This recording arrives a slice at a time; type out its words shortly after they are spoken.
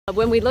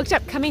When we looked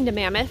up coming to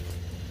Mammoth,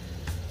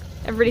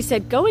 everybody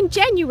said, go in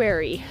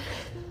January.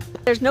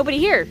 There's nobody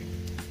here.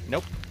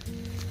 Nope.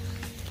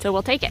 So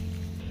we'll take it.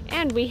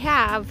 And we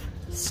have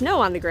snow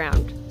on the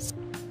ground.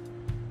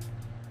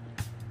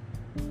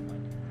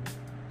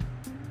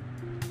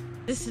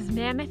 This is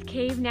Mammoth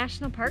Cave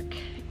National Park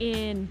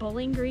in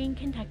Bowling Green,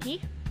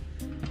 Kentucky.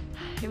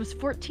 It was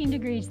 14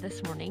 degrees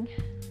this morning,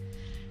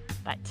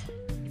 but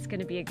it's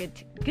gonna be a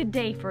good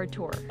day for a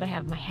tour. I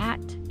have my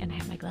hat and I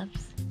have my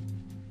gloves.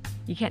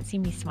 You can't see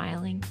me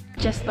smiling.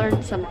 Just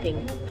learned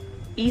something.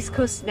 East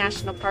Coast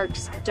National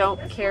Parks don't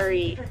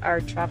carry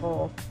our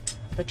travel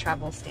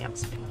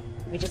stamps.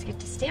 We just get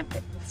to stamp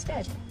it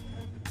instead.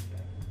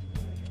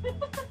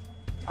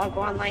 I'll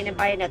go online and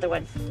buy another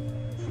one.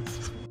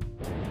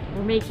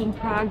 We're making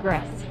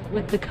progress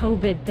with the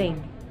COVID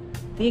thing.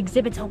 The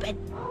exhibit's open.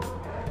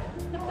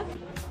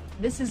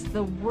 This is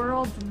the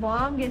world's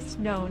longest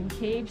known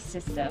cave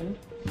system,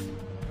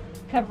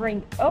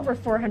 covering over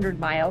 400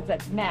 miles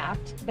that's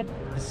mapped. But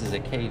this is a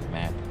cave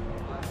map.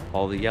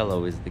 All the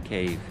yellow is the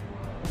cave.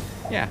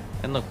 Yeah,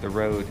 and look, the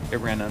road. It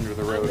ran under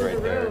the road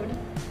right there.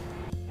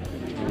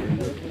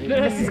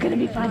 This is gonna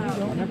be fun.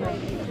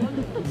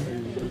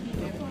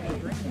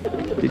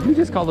 Did you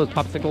just call those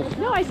popsicles?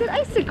 No, I said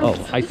icicles.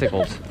 Oh,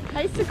 icicles.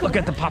 Icicles. Look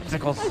at the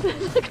popsicles.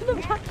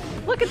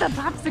 Look at the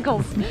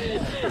popsicles.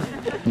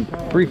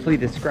 Briefly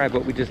describe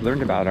what we just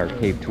learned about our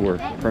cave tour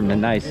from the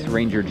nice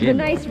ranger Jim.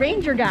 The nice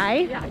ranger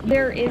guy.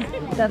 There is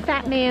the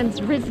fat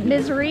man's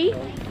misery,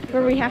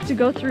 where we have to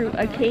go through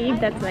a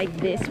cave that's like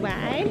this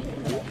wide.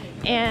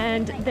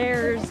 And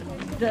there's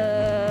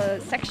the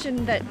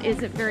section that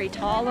isn't very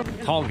tall.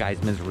 Tall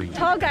guy's misery.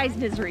 Tall guy's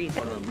misery.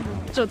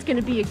 So it's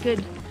gonna be a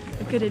good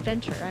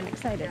adventure. I'm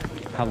excited.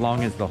 How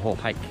long is the whole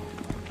hike?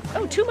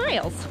 Oh, 2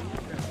 miles,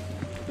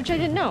 which I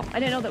didn't know. I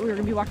didn't know that we were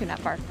gonna be walking that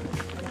far.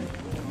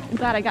 I'm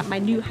glad I got my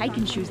new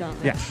hiking shoes on.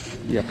 Yeah,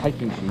 you have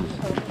hiking shoes.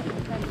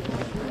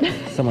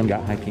 Someone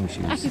got hiking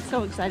shoes. I'm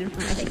so excited for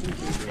my hiking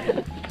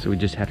shoes. So we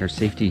just had our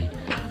safety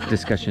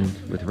discussion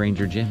with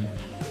Ranger Jim.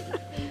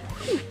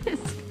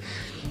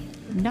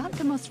 Not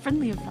the most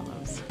friendly of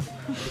fellows.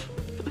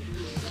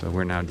 So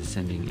we're now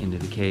descending into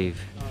the cave.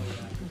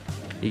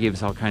 He gave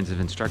us all kinds of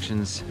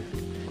instructions.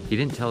 He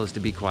didn't tell us to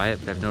be quiet,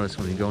 but I've noticed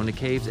when we go into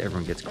caves,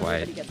 everyone gets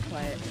quiet. Everybody gets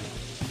quiet.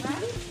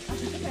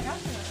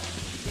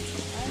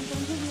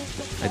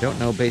 I don't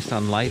know, based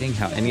on lighting,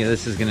 how any of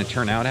this is going to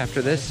turn out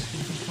after this.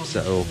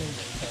 So,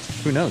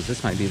 who knows?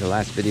 This might be the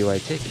last video I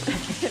take. It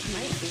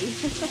might be.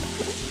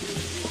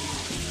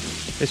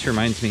 This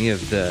reminds me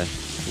of the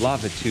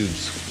lava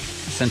tubes,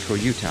 central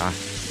Utah.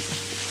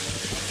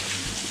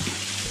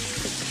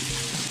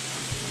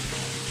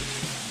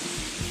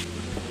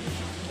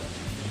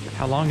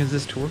 How long is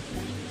this tour?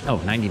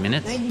 Oh, 90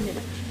 minutes? 90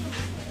 minutes.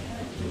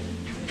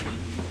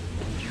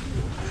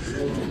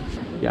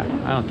 Yeah,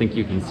 I don't think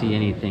you can see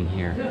anything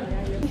here.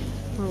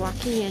 We're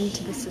walking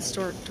into this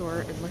historic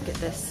door and look at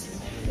this.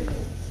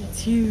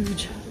 It's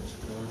huge.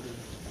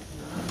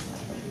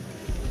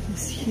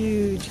 This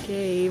huge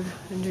cave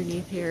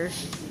underneath here.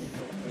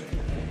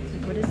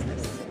 Like, what is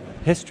this?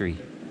 History.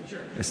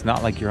 It's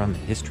not like you're on the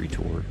history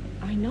tour.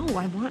 I know,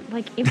 I want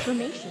like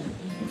information.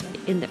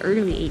 In the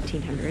early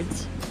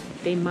 1800s,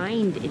 they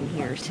mined in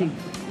here to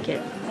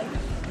get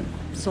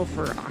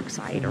sulfur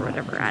oxide or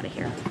whatever out of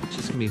here. It's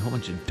just gonna be a whole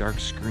bunch of dark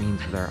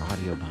screens with our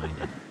audio behind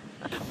it.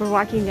 We're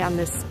walking down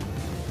this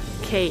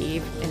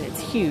cave and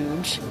it's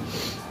huge.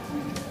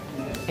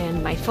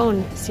 And my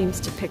phone seems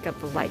to pick up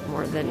the light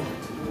more than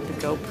the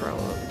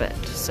GoPro a bit.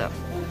 So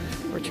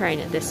we're trying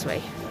it this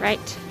way, right,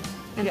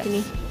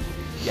 Anthony?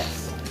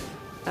 Yes.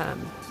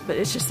 But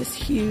it's just this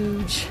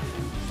huge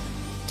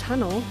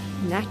tunnel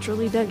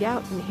naturally dug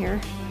out in here.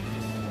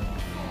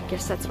 I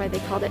guess that's why they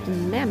called it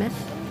Mammoth.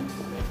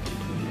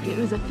 It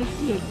was a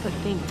 58-foot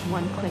thing with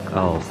one click.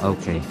 Oh, so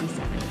okay. It's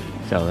 57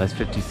 feet. So that's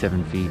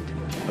 57 feet.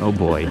 Oh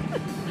boy.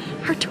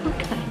 Our tour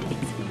guide is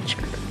a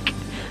jerk.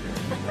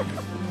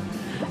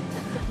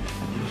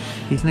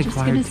 He's an Just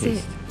acquired gonna say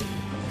taste.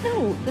 it.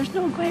 No, there's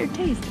no acquired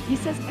taste. He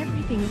says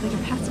everything is like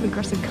a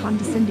passive-aggressive,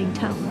 condescending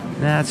tone.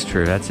 That's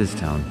true. That's his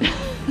tone.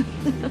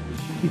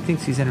 He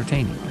thinks he's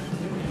entertaining.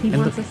 He And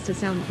wants look- us to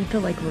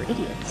feel like we're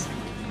idiots.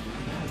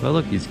 Well,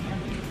 look, he's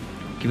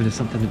giving us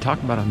something to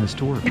talk about on this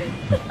tour.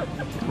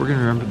 We're going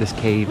to remember this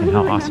cave and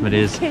how awesome it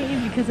is. Okay,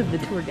 because of the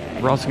tour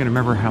guide. We're also going to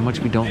remember how much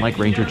we don't like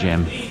Ranger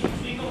Jim.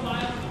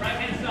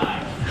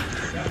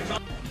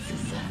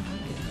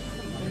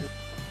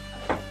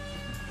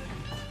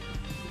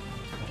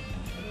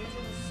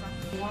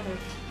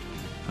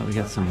 Oh, we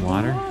got some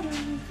water.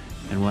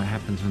 And what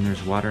happens when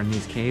there's water in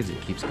these caves? It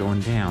keeps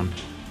going down.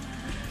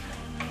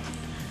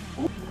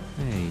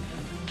 Hey.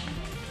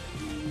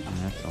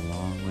 That's a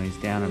long ways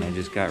down and I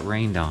just got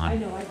rained on.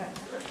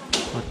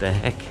 What the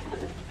heck?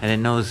 I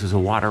didn't know this was a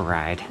water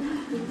ride.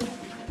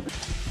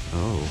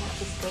 Oh.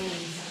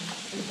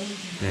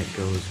 That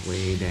goes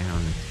way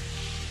down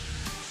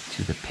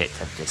to the pit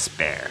of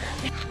despair.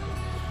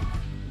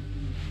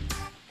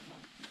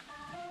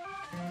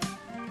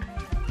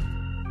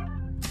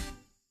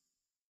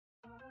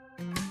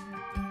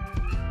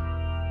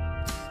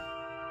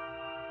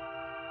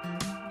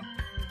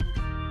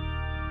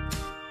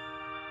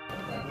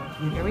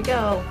 Here we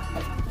go.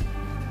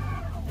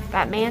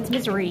 Batman's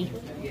misery.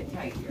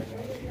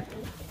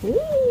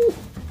 Ooh.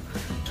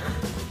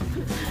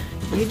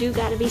 You do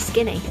gotta be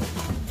skinny.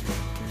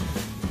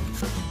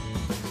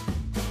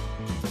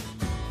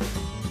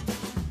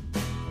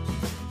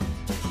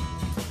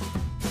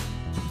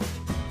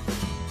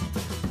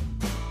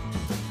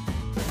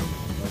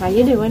 How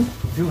you doing?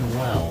 Doing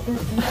well.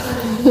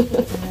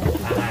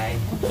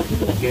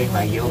 I'm getting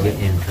my yoga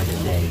in for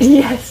the day.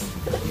 Yes.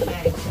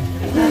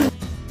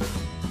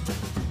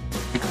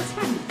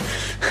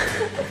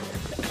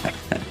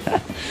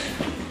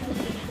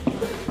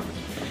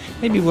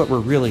 Maybe what we're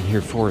really here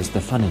for is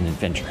the fun and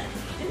adventure.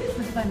 It is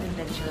the fun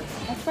adventure.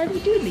 That's why we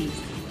do these.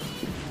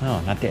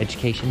 Oh, not the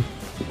education?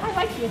 I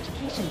like the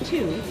education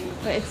too,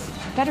 but it's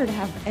better to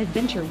have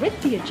adventure with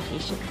the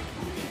education.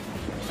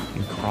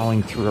 And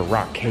crawling through a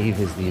rock cave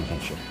is the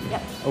adventure.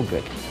 Yep. Oh,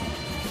 good.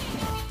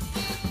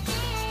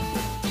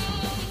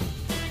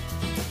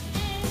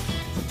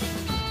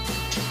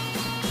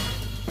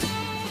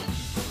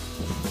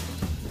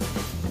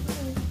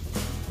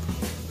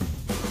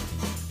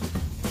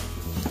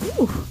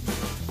 Ooh.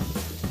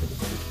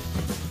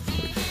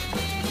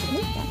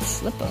 That's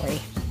slippery.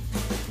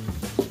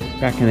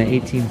 Back in the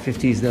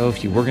 1850s, though,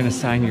 if you were going to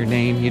sign your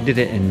name, you did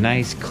it in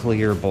nice,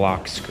 clear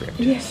block script.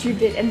 Yes, you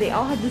did, and they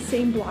all had the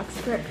same block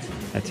script.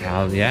 That's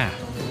how, yeah.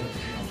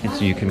 And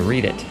so you can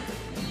read it.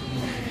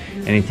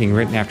 Anything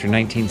written after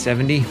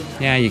 1970,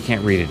 yeah, you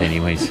can't read it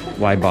anyways.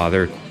 Why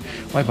bother?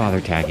 Why bother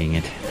tagging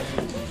it?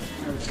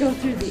 Go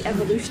through the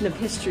evolution of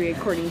history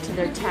according to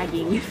their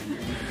tagging.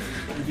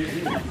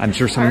 I'm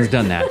sure someone's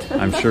done that.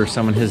 I'm sure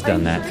someone has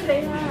done that. Sure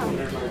they have.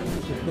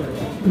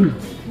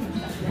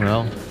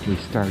 Well, we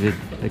started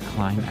the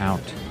climb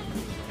out.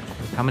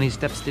 How many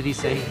steps did he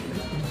say?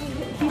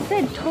 He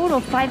said total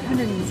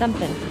 500 and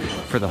something.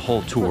 For the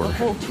whole tour. For the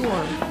whole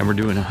tour. And we're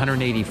doing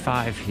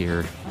 185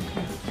 here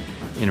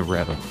in a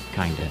row,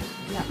 kinda.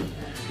 Yeah.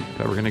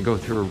 But we're gonna go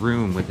through a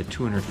room with a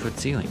 200-foot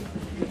ceiling.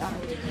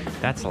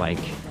 That's like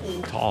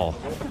tall.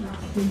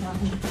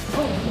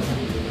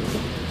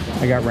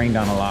 I got rained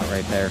on a lot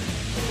right there.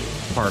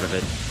 Part of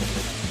it.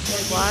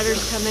 The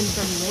water's coming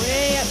from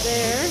way up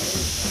there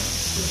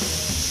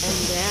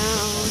and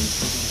down,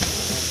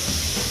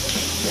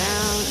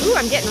 down. Ooh,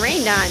 I'm getting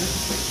rained on.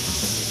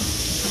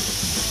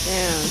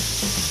 Down.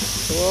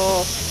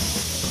 Cool.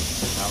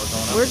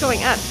 We're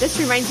going up. This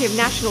reminds me of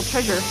National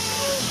Treasure.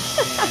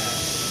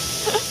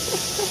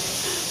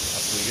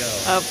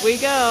 Up we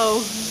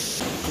go.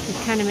 We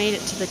kind of made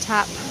it to the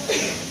top.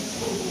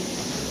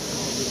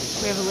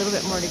 We have a little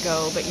bit more to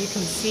go, but you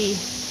can see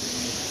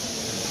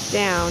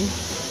down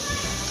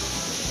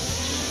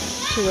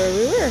to where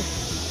we were.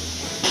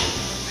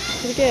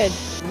 Pretty good.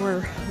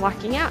 We're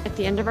walking out at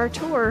the end of our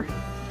tour.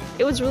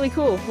 It was really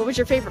cool. What was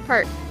your favorite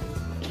part?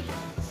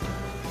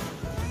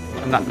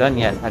 I'm not done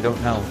yet. I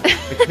don't know.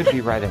 It could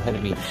be right ahead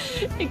of me.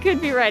 It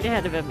could be right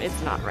ahead of him.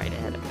 It's not right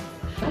ahead of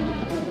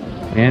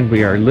him. And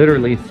we are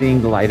literally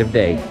seeing the light of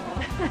day.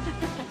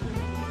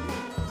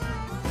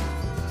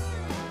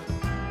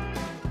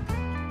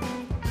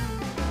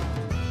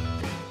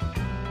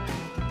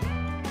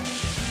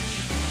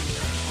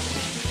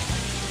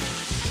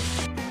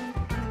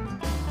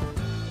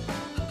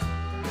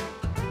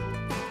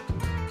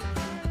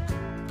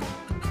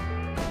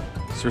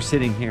 So we're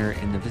sitting here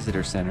in the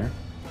visitor center.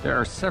 There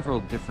are several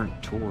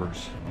different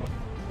tours.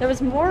 There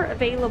was more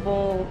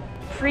available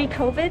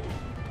pre-COVID,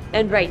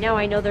 and right now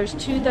I know there's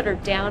 2 that are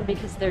down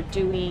because they're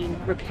doing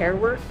repair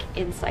work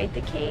inside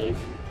the cave.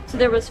 So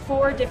there was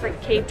 4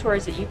 different cave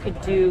tours that you could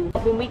do.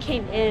 When we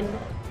came in,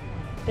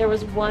 there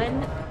was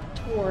 1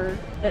 tour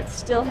that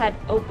still had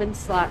open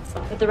slots,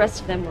 but the rest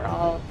of them were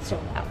all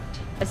sold out.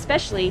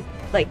 Especially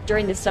like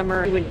during the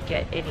summer, you wouldn't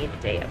get any of the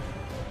day of.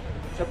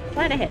 So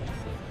plan ahead.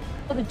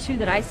 The 2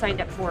 that I signed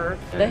up for,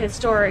 the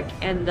historic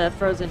and the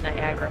frozen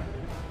Niagara.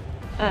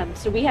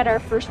 So we had our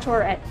first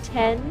tour at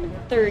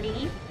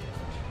 10:30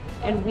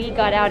 and we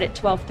got out at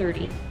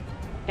 12:30.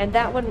 And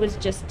that one was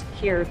just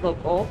here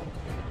local.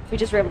 We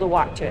just were able to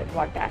walk to it,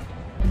 walk back.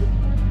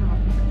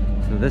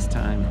 So this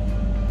time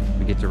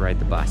we get to ride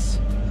the bus.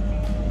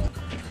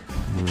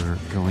 We're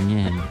going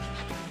in.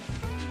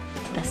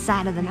 The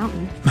side of the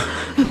mountain.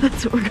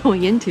 That's what we're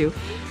going into.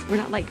 We're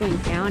not like going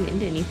down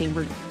into anything.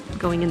 We're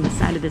going in the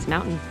side of this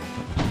mountain.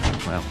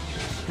 Well,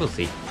 we'll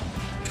see.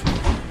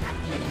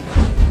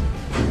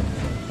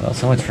 Well,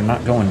 so much for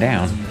not going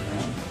down.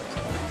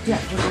 Yeah,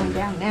 we're going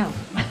down now.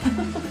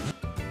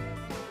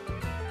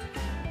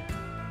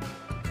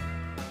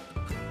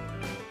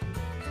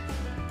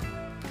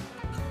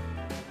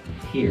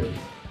 Here,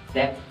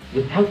 that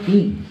without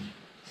these,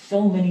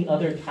 so many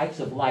other types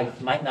of life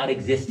might not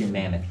exist in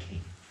Mammoth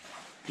Cave.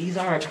 These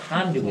are a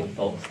conduit,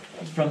 folks,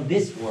 from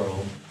this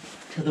world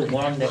to the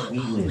one that we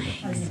live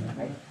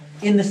in.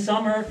 In the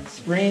summer,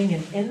 spring,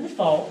 and in the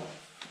fall,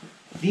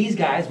 these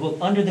guys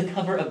will, under the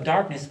cover of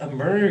darkness,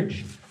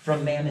 emerge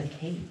from Mammoth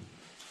Cave.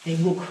 They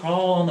will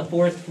crawl on the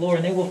 4th floor,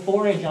 and they will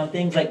forage on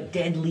things like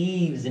dead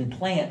leaves and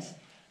plants.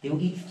 They will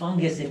eat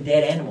fungus and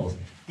dead animals.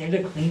 They're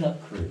the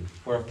cleanup crew,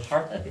 or a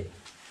part of it.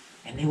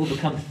 and they will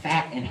become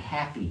fat and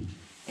happy.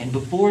 And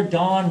before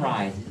dawn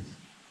rises,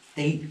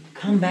 they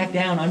come back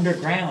down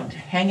underground to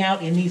hang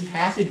out in these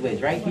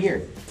passageways right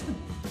here.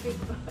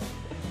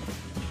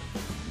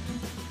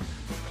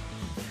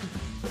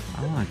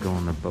 I want to go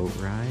on the boat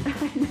ride.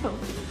 I know.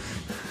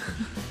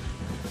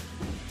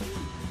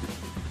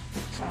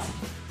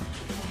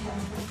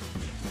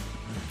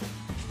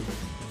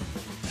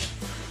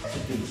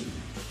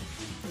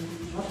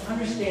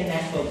 Understand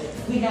that, folks.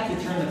 We have to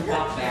turn the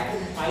clock back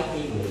quite a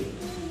ways.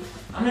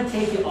 I'm going to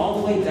take you all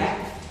the way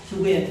back to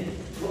when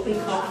what we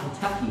call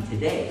Kentucky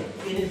today,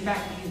 and in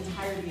fact the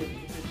entirety of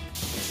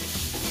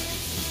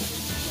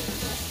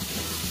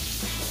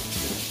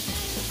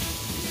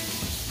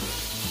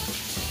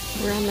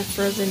We're on the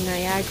frozen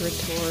Niagara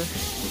tour,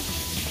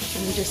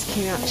 and we just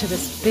came out to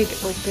this big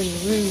open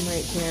room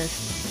right here.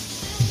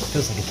 It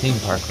feels like a theme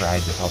park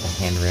ride with all the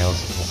handrails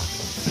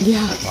and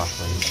Yeah.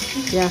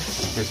 walkways. Yeah.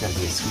 There's got to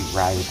be a sweet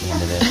ride at the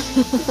end of this.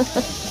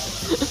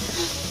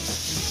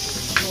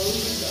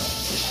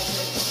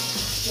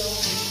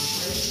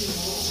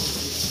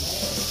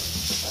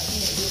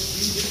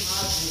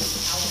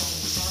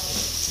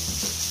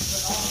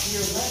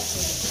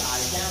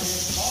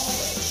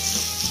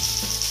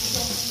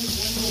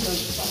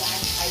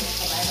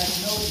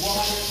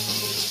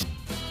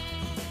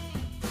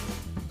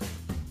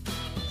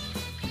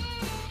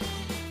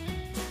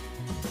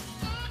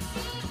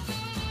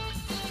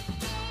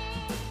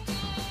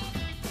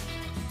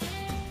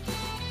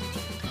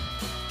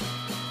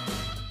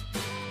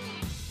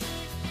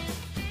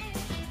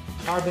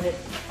 Carbonate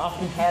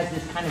often has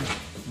this kind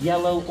of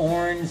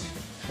yellow-orange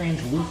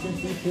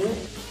translucency to it.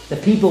 The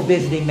people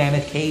visiting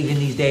Mammoth Cave in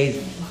these days,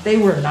 they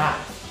were not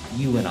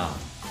you and I.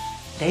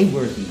 They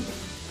were the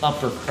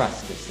upper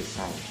crust of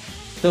society.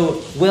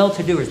 The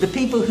well-to-doers, the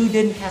people who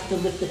didn't have to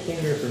lift a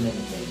finger for many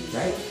things,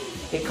 right?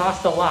 It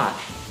cost a lot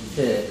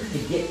to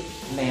get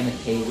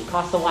Mammoth Cave. It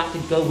cost a lot to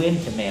go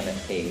into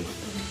Mammoth Cave.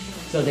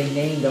 So they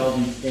named all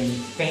these things,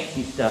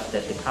 fancy stuff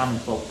that the common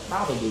folk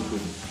probably didn't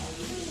have.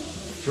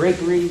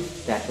 Drapery,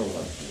 that's a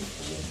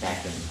luxury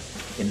back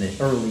in the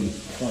early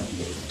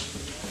 20s.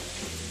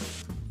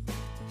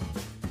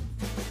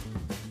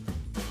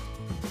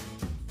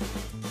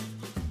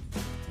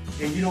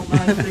 And you don't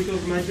mind to take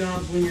over my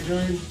jobs when you're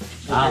done?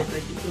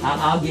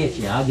 I'll get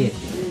you.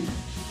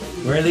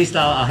 Or at least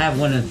I'll have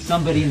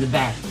somebody in the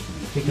back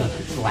pick up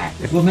the slack.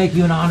 We'll make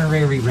you an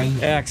honorary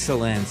ranger.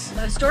 Excellent.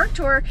 The historic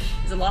tour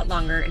is a lot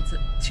longer. It's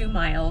 2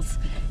 miles.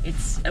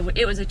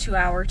 It was a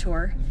 2-hour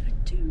tour.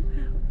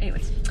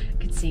 Anyways,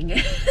 good seeing it.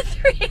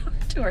 3-hour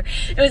tour.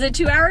 It was a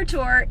 2-hour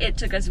tour. It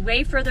took us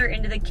way further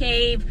into the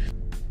cave.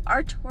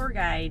 Our tour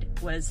guide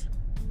was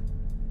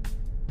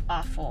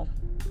awful.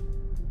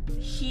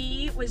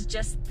 He was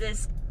just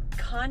this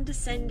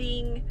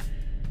condescending,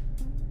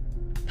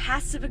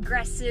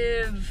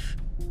 passive-aggressive,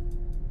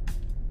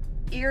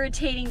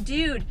 irritating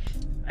dude.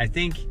 I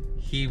think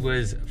he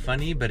was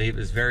funny, but he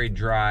was very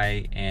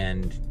dry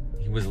and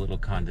he was a little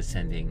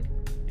condescending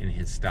in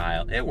his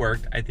style. It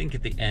worked. I think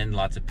at the end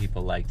lots of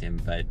people liked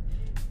him, but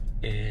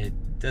it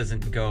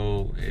doesn't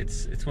go,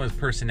 it's one of those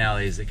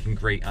personalities that can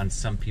grate on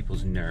some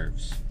people's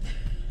nerves.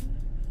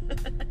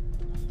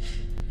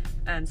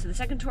 So the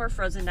second tour,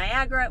 Frozen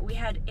Niagara, we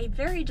had a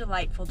very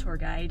delightful tour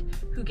guide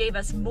who gave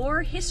us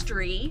more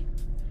history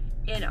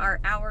in our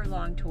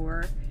hour-long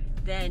tour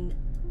than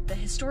the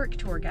historic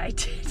tour guide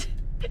did.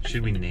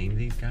 Should we name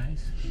these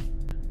guys?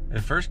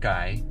 The first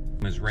guy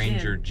was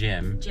Ranger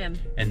Jim.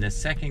 And the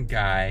second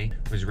guy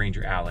was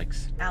Ranger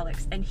Alex.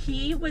 And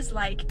he was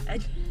like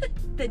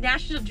the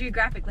National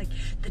Geographic, like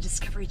the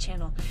Discovery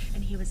Channel,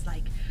 and he was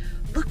like,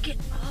 look at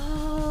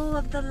all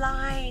of the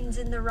lines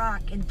in the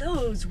rock, and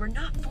those were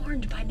not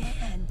formed by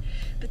man,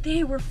 but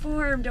they were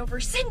formed over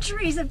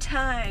centuries of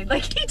time.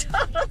 Like, he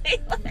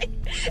totally, like,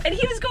 and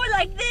he was going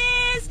like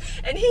this,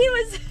 and he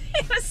was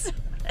so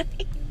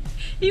funny.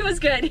 He was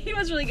good. He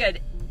was really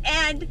good.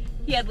 And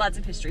he had lots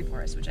of history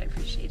for us, which I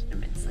appreciated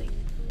immensely.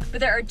 But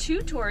there are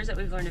 2 tours that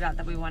we've learned about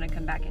that we want to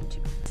come back into.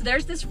 So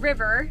there's this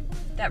river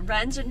that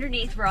runs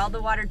underneath where all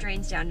the water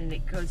drains down and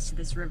it goes to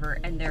this river.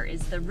 And there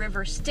is the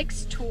River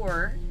Styx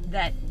tour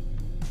that,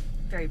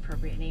 very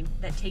appropriate name,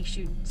 that takes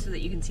you so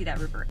that you can see that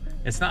river.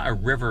 It's not a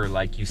river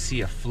like you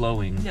see a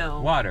flowing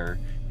water.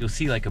 You'll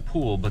see like a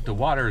pool, but the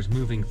water is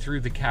moving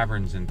through the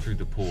caverns and through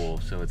the pool.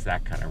 So it's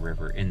that kind of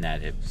river in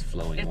that it's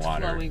flowing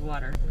water. It's flowing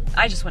water.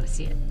 I just want to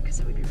see it because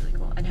it would be really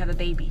cool. And have a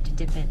baby to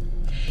dip in.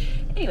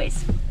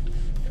 Anyways.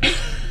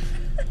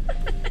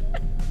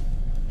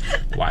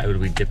 Why would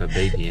we dip a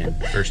baby in,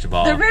 first of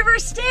all? The River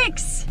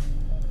Styx!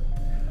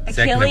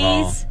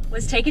 Achilles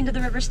was taken to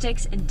the River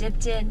Styx and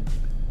dipped in.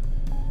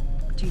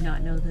 Do you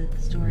not know the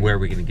story? Where are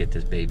we going to get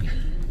this baby?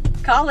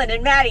 Colin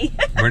and Maddie.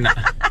 We're not.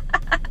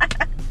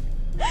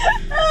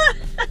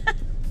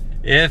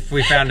 If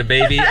we found a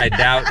baby, I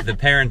doubt the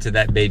parents of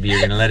that baby are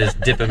going to let us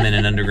dip him in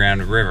an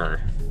underground river.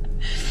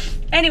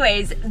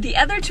 Anyways, the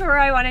other tour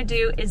I want to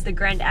do is the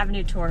Grand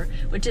Avenue tour,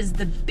 which is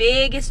the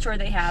biggest tour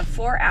they have.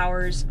 4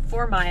 hours,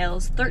 4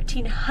 miles,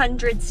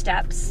 1,300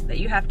 steps that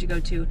you have to go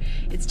to.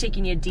 It's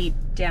taking you deep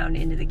down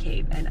into the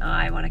cave, and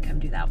I want to come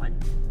do that one.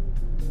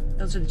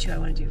 Those are the two I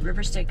want to do,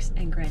 River Styx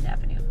and Grand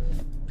Avenue.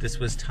 This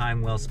was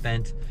time well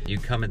spent. You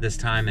come at this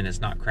time and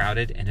it's not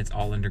crowded and it's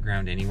all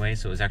underground anyway,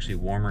 so it was actually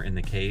warmer in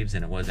the caves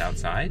than it was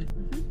outside.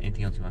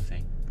 Anything else you want to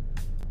say?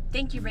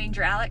 Thank you,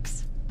 Ranger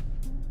Alex.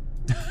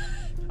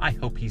 I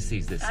hope he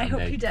sees this someday. I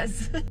hope he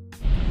does.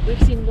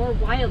 We've seen more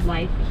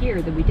wildlife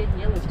here than we did in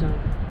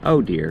Yellowstone.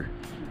 Oh dear.